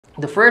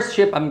The first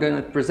ship I'm going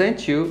to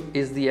present you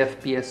is the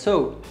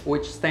Fpso,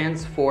 which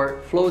stands for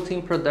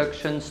Floating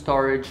Production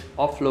Storage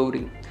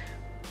Offloading.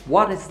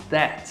 What is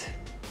that?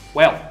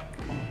 Well,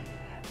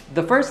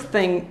 the first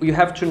thing you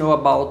have to know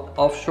about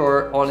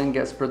offshore oil and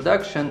gas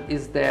production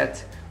is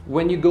that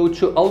when you go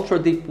to ultra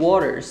deep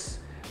waters,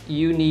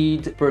 you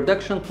need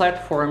production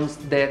platforms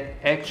that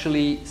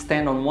actually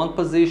stand on one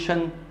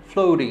position,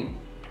 floating.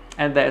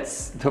 And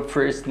that's the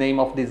first name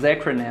of this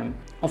acronym.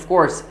 Of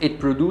course, it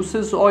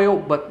produces oil,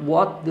 but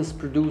what does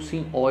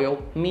producing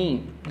oil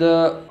mean?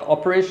 The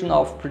operation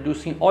of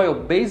producing oil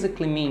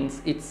basically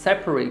means it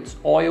separates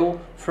oil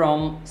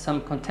from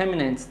some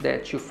contaminants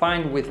that you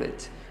find with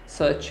it,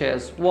 such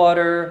as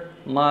water,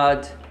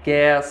 mud,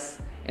 gas,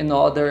 and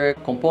other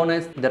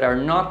components that are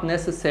not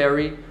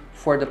necessary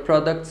for the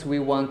products we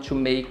want to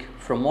make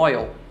from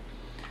oil.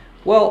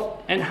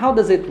 Well, and how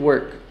does it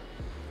work?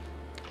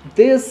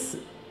 This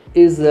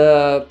is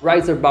a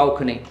riser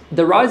balcony.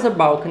 The riser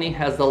balcony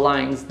has the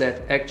lines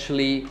that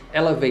actually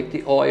elevate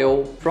the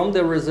oil from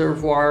the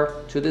reservoir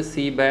to the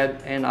seabed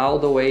and all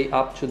the way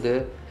up to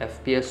the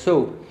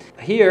Fpso.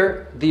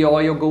 Here, the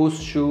oil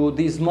goes to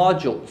these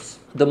modules.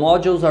 The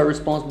modules are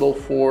responsible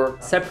for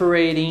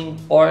separating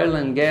oil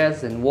and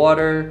gas and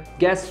water,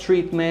 gas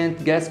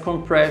treatment, gas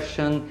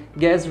compression,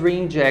 gas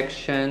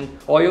reinjection,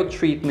 oil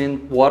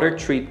treatment, water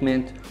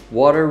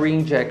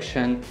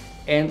reinjection,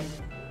 and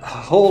a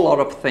whole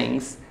lot of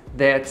things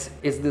that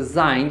is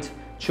designed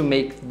to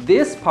make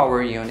this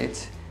power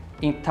unit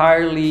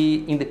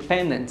entirely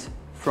independent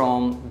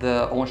from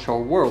the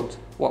onshore world.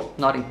 Well,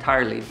 not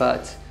entirely,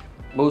 but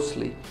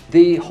mostly.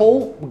 The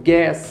whole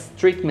gas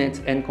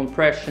treatment and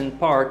compression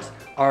parts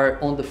are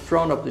on the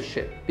front of the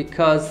ship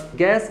because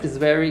gas is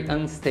very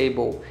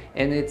unstable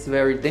and it's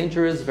very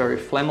dangerous, very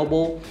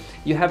flammable.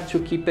 You have to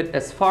keep it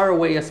as far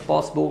away as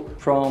possible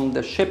from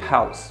the ship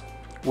house,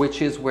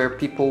 which is where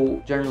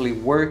people generally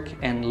work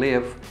and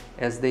live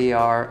as they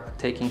are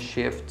taking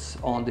shifts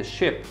on the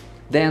ship.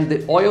 Then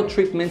the oil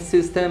treatment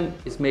system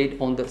is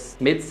made on the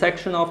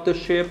midsection of the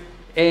ship,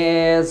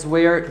 as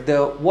where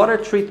the water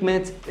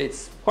treatment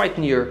is quite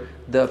near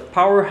the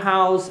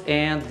powerhouse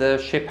and the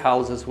ship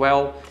house as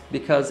well,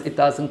 because it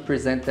doesn't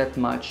present that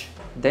much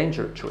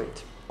danger to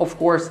it. Of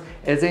course,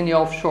 as any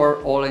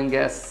offshore oil and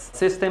gas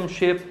system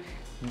ship,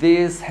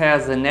 this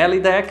has an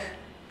alley deck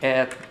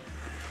at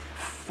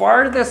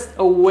farthest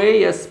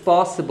away as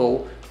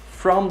possible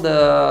from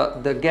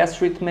the gas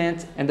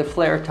treatment and the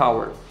flare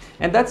tower.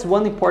 And that's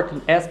one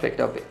important aspect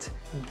of it.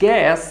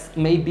 Gas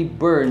may be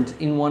burned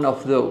in one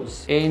of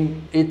those,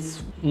 and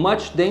it's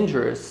much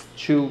dangerous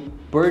to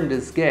burn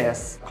this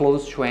gas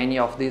close to any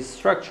of these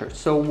structures.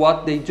 So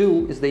what they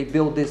do is they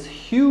build this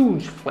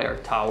huge flare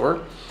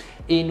tower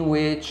in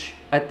which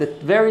at the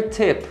very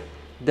tip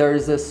there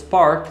is a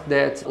spark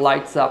that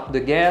lights up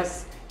the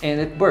gas and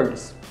it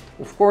burns.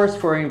 Of course,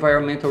 for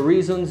environmental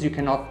reasons, you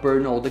cannot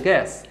burn all the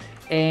gas.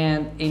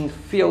 And in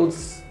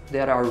fields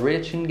that are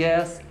rich in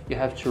gas, you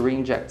have to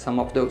reinject some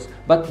of those.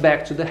 But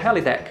back to the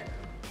helideck.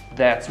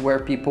 That's where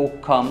people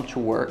come to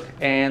work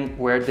and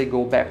where they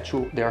go back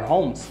to their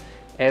homes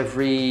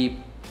every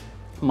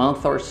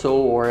month or so,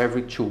 or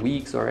every 2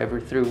 weeks, or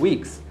every 3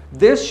 weeks.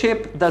 This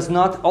ship does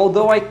not,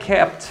 although I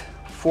kept,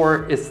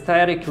 for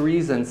aesthetic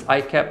reasons, I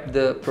kept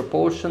the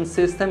propulsion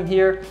system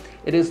here,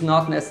 it is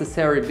not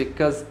necessary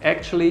because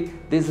actually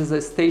this is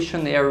a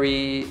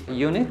stationary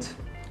unit,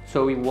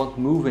 so it won't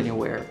move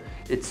anywhere.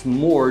 It's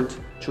moored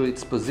to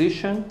its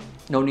position,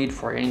 no need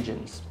for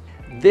engines.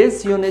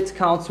 This unit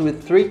counts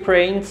with 3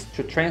 cranes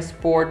to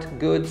transport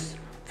goods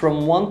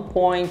from one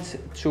point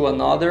to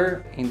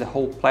another in the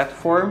whole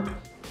platform.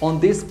 On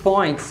these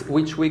points,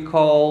 which we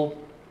call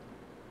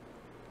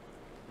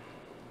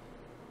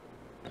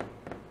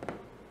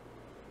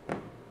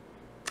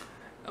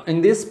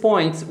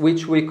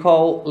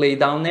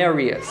laydown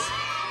areas,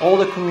 all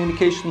the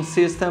communication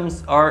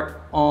systems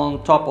are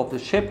on top of the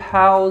ship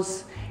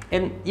house.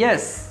 And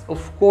yes,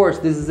 of course,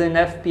 this is an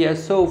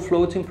Fpso,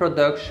 Floating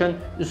Production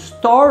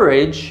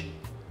Storage.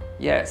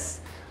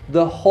 Yes,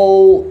 the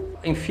whole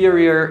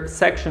inferior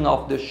section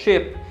of the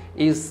ship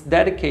is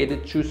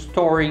dedicated to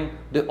storing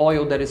the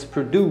oil that is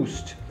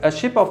produced. A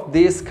ship of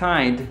this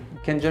kind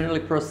can generally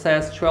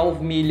process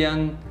 12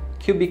 million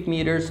cubic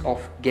meters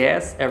of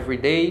gas every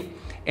day,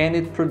 and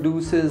it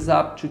produces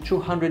up to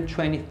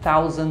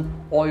 220,000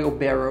 oil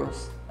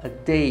barrels a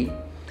day.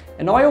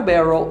 An oil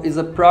barrel is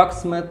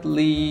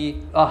approximately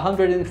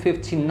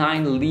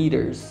 159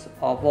 liters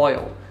of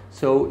oil.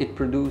 So it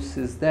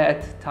produces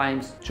that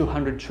times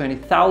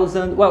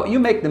 220,000. Well, you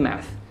make the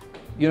math.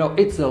 You know,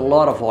 it's a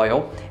lot of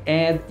oil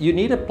and you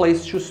need a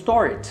place to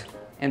store it.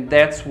 And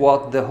that's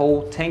what the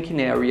whole tanking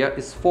area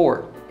is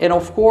for. And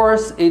of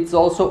course, it's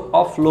also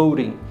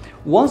offloading.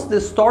 Once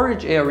the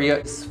storage area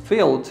is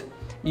filled,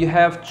 you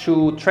have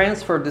to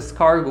transfer this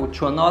cargo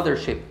to another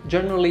ship,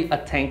 generally a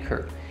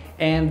tanker.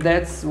 And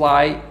that's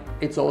why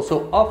it's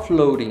also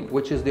offloading,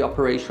 which is the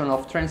operation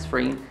of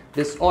transferring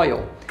this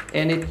oil.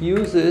 And it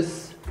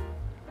uses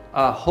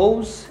a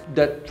hose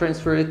that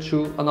transfers it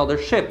to another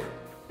ship.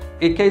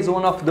 In case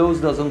one of those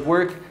doesn't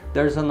work,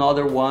 there's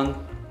another one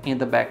in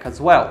the back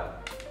as well.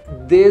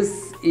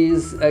 This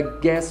is a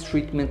gas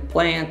treatment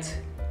plant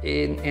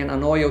and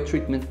an oil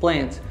treatment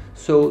plant,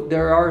 so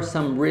there are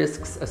some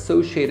risks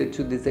associated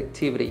to this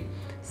activity.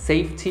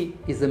 Safety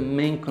is a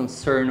main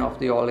concern of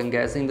the oil and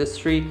gas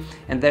industry,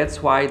 and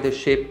that's why the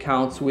ship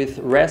counts with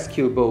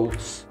rescue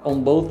boats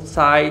on both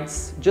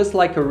sides. Just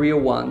like a real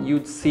one,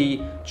 you'd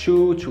see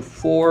 2 to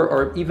 4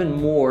 or even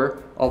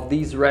more of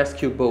these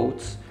rescue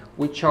boats,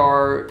 which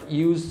are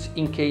used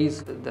in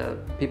case the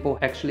people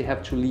actually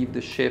have to leave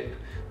the ship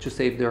to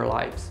save their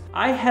lives.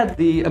 I had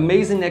the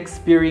amazing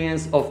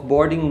experience of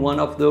boarding one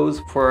of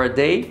those for a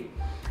day,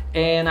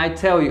 and I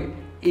tell you,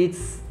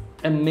 it's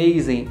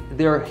amazing.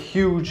 They're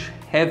huge,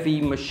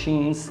 heavy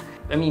machines.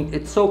 I mean,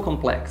 it's so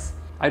complex.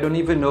 I don't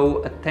even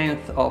know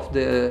 1/10 of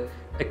the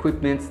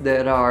equipment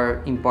that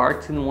are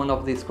embarked in one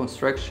of these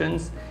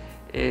constructions,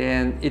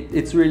 and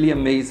it's really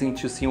amazing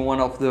to see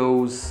one of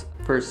those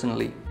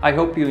personally. I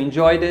hope you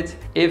enjoyed it.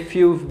 If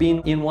you've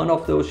been in one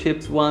of those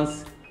ships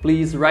once,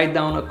 please write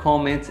down a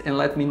comment and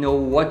let me know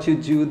what you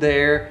do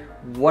there,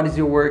 what is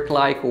your work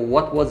like, or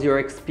what was your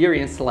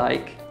experience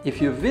like.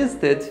 If you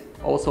visited,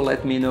 also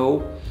let me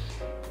know.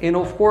 And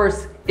of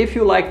course, if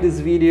you like this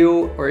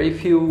video or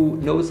if you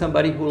know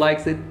somebody who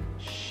likes it,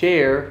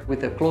 share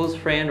with a close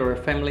friend or a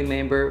family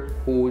member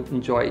who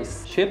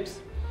enjoys ships.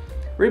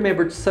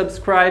 Remember to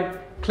subscribe,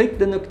 click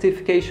the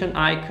notification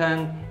icon,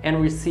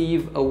 and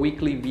receive a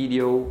weekly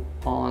video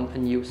on a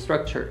new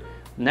structure.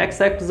 Next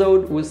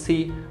episode, we'll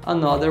see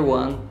another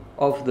one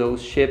of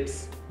those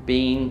ships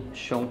being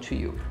shown to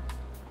you.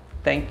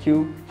 Thank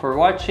you for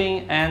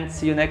watching and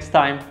see you next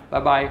time. Bye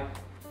bye.